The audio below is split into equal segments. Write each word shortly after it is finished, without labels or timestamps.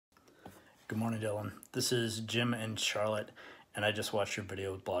Good morning, Dillon. This is Jim in Charlotte, and I just watched your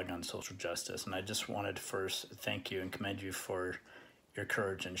video with Blog on Social Justice, and I just wanted to first thank you and commend you for your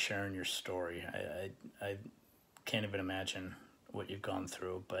courage and sharing your story. I can't even imagine what you've gone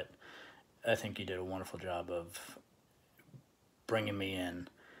through, but I think you did a wonderful job of bringing me in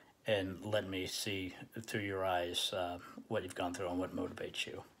and letting me see through your eyes what you've gone through and what motivates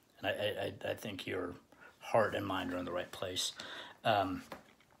you. And I think your heart and mind are in the right place.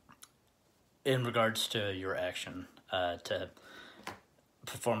 In regards to your action to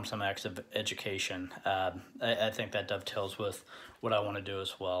perform some acts of education, I think that dovetails with what I want to do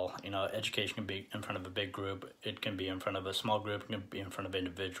as well. You know, education can be in front of a big group, it can be in front of a small group, it can be in front of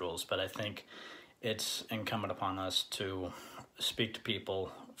individuals, but I think it's incumbent upon us to speak to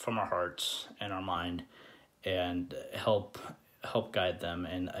people from our hearts and our mind and help guide them,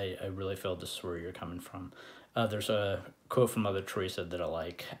 and I really feel this is where you're coming from. There's a quote from Mother Teresa that I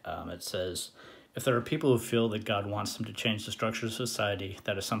like. It says, "If there are people who feel that God wants them to change the structure of society,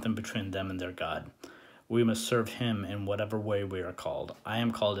 that is something between them and their God. We must serve him in whatever way we are called. I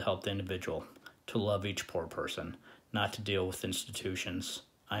am called to help the individual, to love each poor person, not to deal with institutions.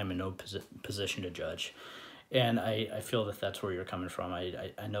 I am in no position to judge." And I feel that that's where you're coming from.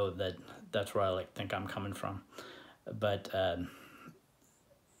 I know that that's where I think I'm coming from. But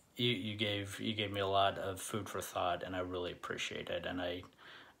you gave me a lot of food for thought, and I really appreciate it. And I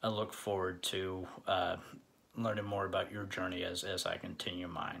look forward to learning more about your journey as I continue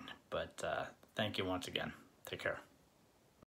mine. But thank you once again. Take care.